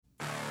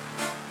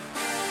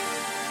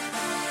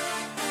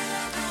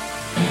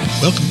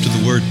Welcome to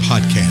the Word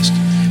Podcast.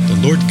 The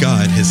Lord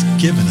God has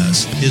given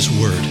us His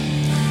Word.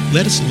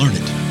 Let us learn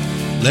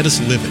it. Let us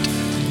live it.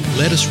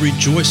 Let us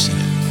rejoice in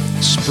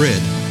it.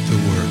 Spread the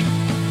Word.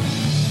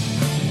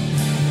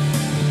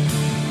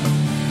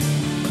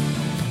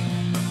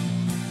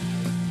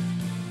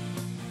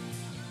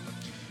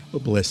 Well,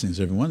 blessings,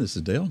 everyone. This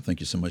is Dale. Thank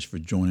you so much for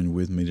joining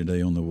with me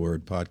today on the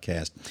Word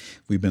Podcast.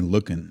 We've been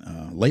looking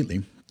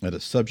lately at a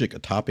subject, a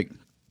topic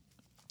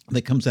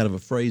that comes out of a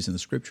phrase in the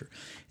Scripture,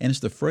 and it's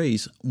the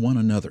phrase "one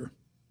another."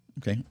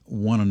 Okay,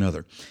 one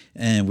another,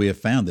 and we have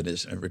found that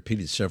it's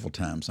repeated several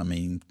times. I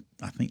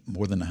think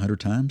more than 100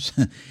 times.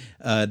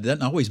 It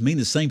doesn't always mean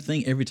the same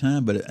thing every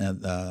time, but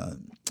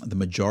the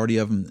majority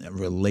of them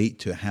relate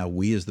to how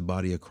we, as the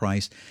body of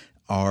Christ,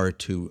 are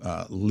to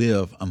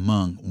live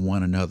among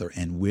one another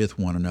and with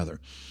one another.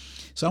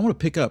 So I want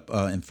to pick up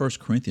in 1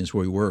 Corinthians,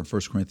 where we were in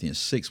 1 Corinthians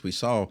 6. We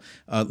saw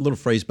a little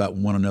phrase about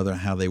one another,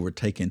 how they were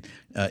taking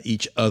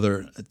each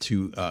other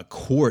to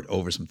court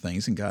over some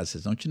things. And God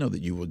says, don't you know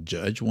that you will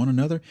judge one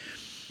another?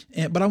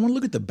 But I want to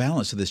look at the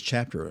balance of this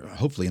chapter,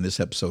 hopefully in this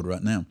episode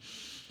right now.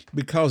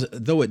 Because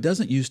though it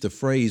doesn't use the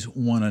phrase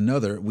one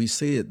another, we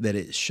see that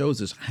it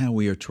shows us how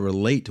we are to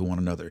relate to one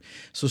another.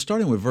 So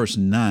starting with verse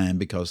 9,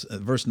 because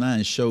verse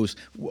 9 shows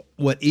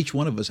what each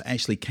one of us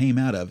actually came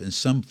out of in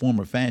some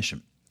form or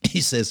fashion. He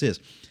says this,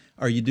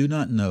 do you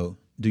not know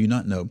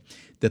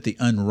that the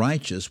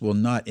unrighteous will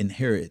not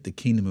inherit the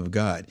kingdom of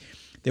God?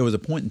 There was a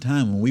point in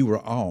time when we were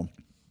all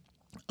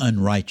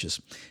unrighteous.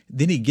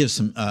 Then he gives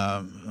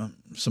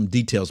some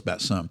details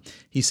about some.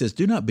 He says,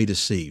 do not be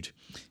deceived.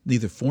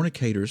 Neither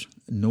fornicators,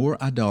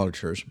 nor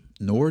idolaters,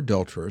 nor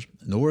adulterers,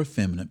 nor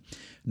effeminate,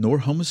 nor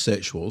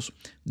homosexuals,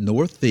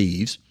 nor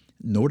thieves,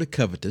 nor the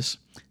covetous,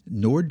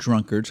 nor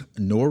drunkards,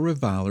 nor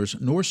revilers,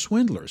 nor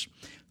swindlers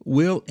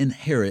will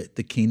inherit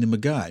the kingdom of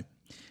God.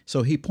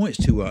 So he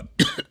points to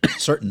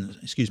certain,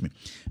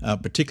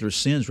 particular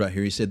sins right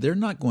here. He said they're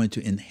not going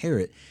to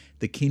inherit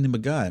the kingdom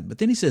of God. But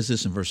then he says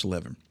this in verse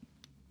 11.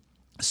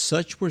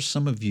 Such were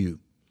some of you,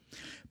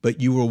 but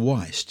you were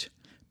washed,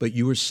 but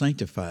you were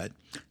sanctified,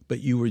 but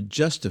you were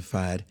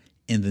justified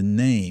in the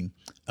name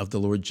of the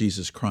Lord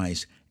Jesus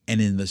Christ and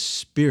in the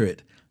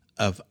Spirit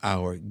of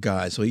our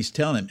God. So he's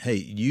telling him, hey,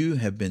 you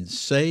have been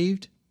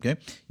saved. Okay,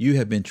 you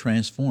have been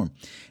transformed.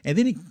 And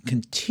then he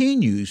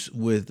continues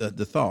with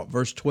the thought,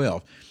 verse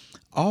 12,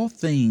 all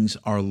things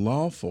are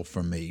lawful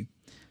for me,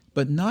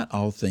 but not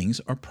all things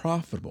are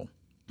profitable.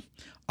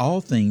 All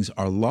things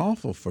are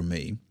lawful for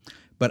me,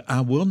 but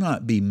I will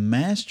not be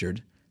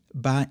mastered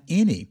by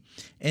any.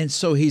 And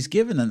so he's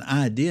given an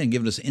idea and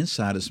given us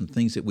insight of some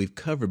things that we've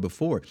covered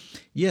before.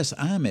 Yes,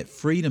 I am at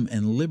freedom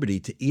and liberty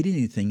to eat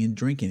anything and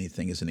drink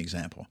anything, as an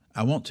example.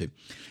 I want to.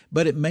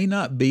 But it may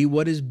not be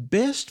what is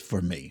best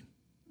for me.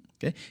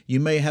 Okay? You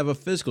may have a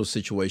physical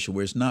situation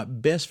where it's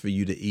not best for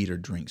you to eat or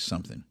drink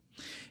something.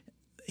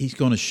 He's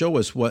going to show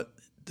us what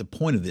the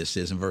point of this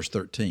is in verse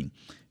 13.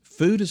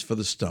 Food is for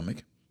the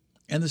stomach,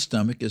 and the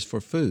stomach is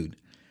for food.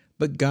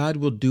 But God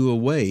will do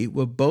away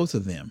with both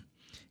of them.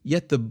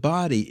 Yet the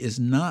body is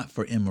not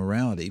for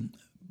immorality,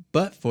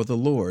 but for the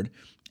Lord,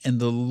 and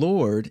the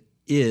Lord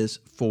is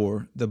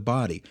for the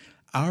body.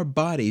 Our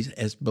bodies,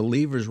 as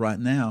believers right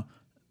now,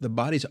 the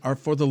bodies are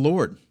for the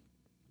Lord.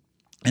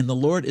 And the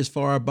Lord is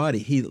for our body.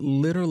 He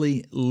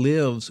literally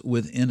lives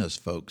within us,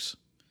 folks.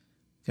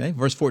 Okay,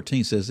 verse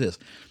 14 says this,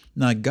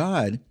 now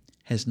God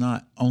has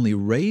not only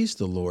raised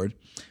the Lord,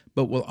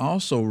 but will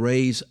also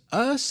raise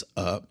us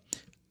up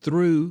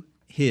through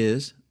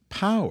His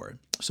power.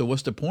 So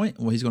what's the point?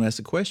 Well, he's going to ask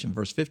the question,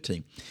 verse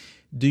 15.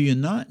 Do you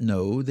not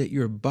know that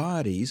your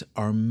bodies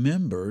are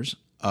members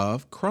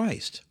of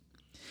Christ?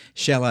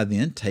 Shall I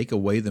then take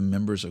away the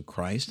members of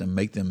Christ and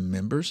make them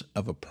members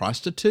of a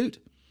prostitute?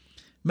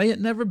 May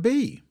it never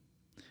be.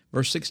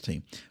 Verse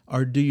 16,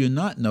 or do you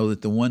not know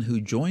that the one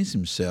who joins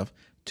himself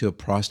to a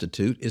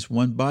prostitute is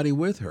one body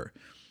with her?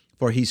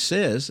 For he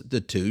says the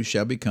two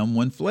shall become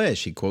one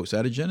flesh. He quotes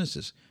out of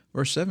Genesis.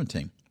 Verse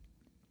 17,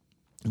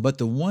 but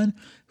the one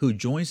who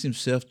joins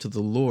himself to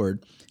the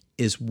Lord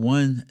is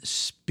one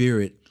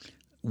spirit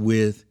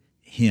with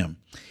him.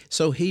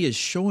 So he is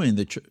showing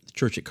the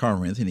church at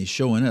Corinth, and he's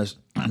showing us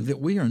that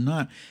we are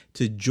not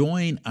to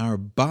join our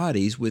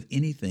bodies with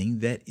anything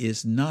that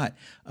is not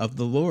of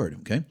the Lord,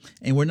 okay?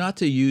 And we're not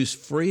to use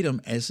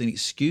freedom as an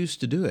excuse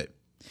to do it.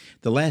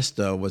 The last,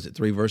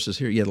 3 verses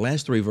here? Yeah, the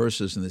last 3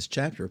 verses in this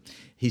chapter,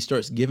 he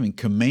starts giving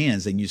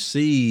commands, and you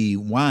see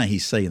why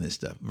he's saying this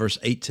stuff. Verse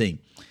 18,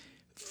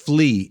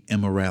 flee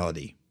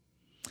immorality.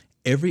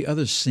 Every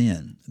other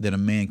sin that a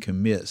man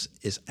commits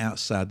is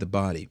outside the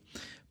body,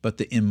 but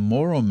the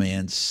immoral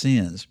man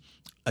sins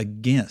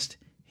against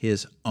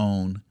his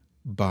own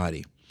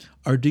body.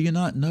 Or do you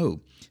not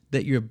know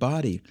that your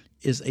body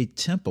is a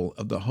temple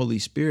of the Holy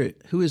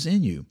Spirit who is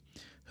in you,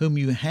 whom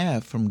you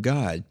have from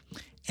God,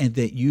 and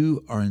that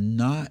you are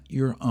not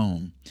your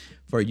own,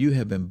 for you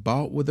have been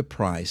bought with a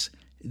price.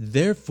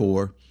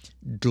 Therefore,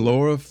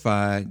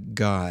 glorify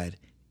God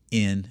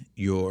in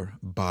your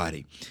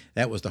body.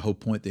 That was the whole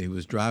point that he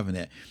was driving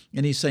at.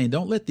 And he's saying,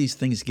 don't let these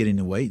things get in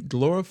the way.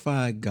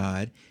 Glorify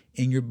God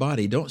in your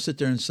body. Don't sit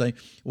there and say,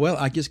 well,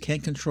 I just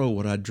can't control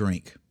what I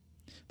drink.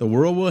 The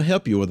world will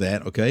help you with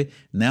that, okay?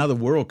 Now the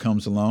world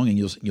comes along and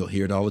you'll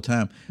hear it all the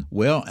time.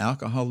 Well,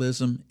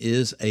 alcoholism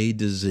is a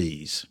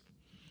disease.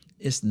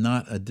 It's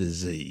not a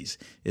disease.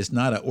 It's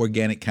not an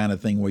organic kind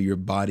of thing where your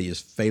body is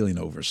failing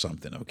over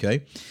something,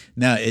 okay?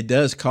 Now, it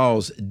does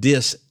cause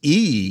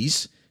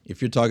dis-ease.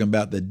 If you're talking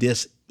about the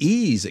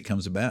dis-ease that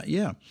comes about,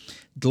 yeah.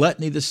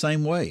 Gluttony the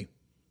same way.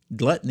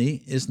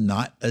 Gluttony is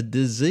not a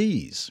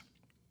disease.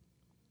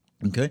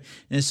 Okay,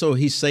 and so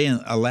he's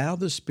saying, allow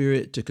the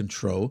Spirit to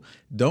control.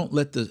 Don't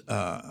let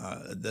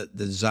the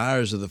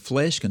desires of the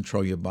flesh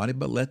control your body,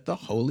 but let the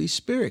Holy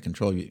Spirit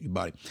control your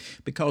body,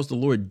 because the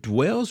Lord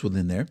dwells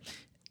within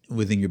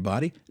your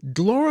body.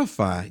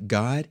 Glorify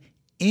God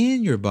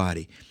in your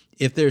body.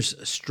 If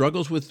there's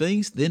struggles with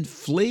things, then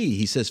flee.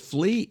 He says,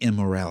 flee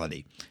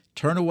immorality.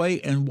 Turn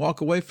away and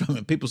walk away from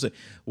it. People say,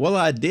 well,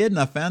 I did, and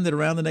I found it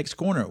around the next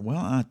corner. Well,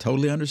 I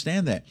totally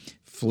understand that.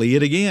 Flee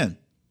it again.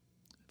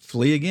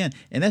 Flee again.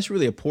 And that's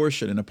really a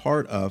portion and a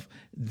part of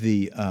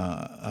the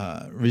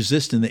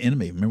resisting the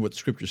enemy. Remember what the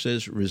Scripture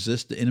says,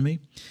 resist the enemy?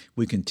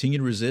 We continue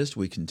to resist.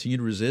 We continue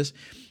to resist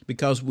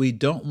because we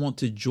don't want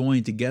to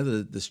join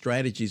together the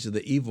strategies of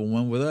the evil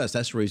one with us.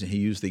 That's the reason he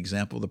used the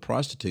example of the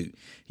prostitute.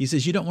 He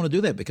says you don't want to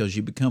do that because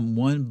you become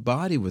one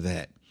body with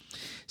that.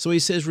 So he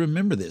says,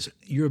 remember this,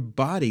 your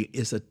body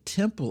is a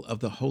temple of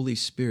the Holy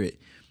Spirit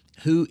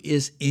who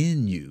is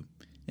in you.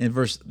 In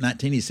verse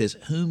 19, he says,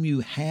 whom you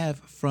have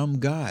from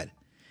God.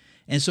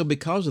 And so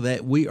because of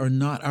that, we are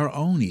not our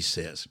own, he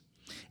says.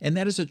 And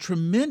that is a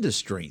tremendous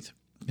strength,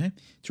 okay?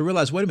 To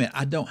realize, wait a minute,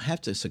 I don't have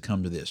to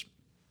succumb to this.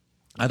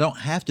 I don't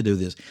have to do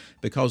this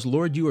because,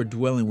 Lord, you are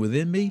dwelling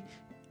within me.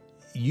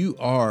 You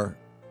are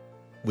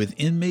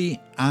within me.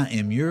 I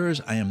am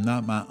yours. I am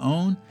not my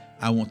own.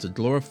 I want to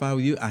glorify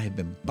you. I have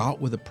been bought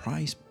with a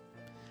price.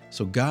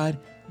 So, God,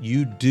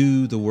 you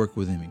do the work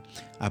within me.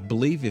 I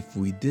believe if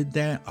we did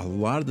that, a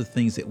lot of the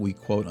things that we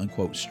quote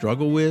unquote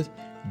struggle with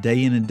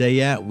day in and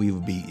day out, we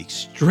would be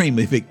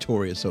extremely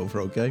victorious over,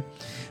 okay?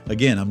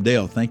 Again, I'm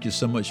Dale. Thank you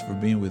so much for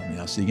being with me.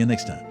 I'll see you again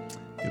next time.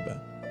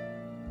 Goodbye.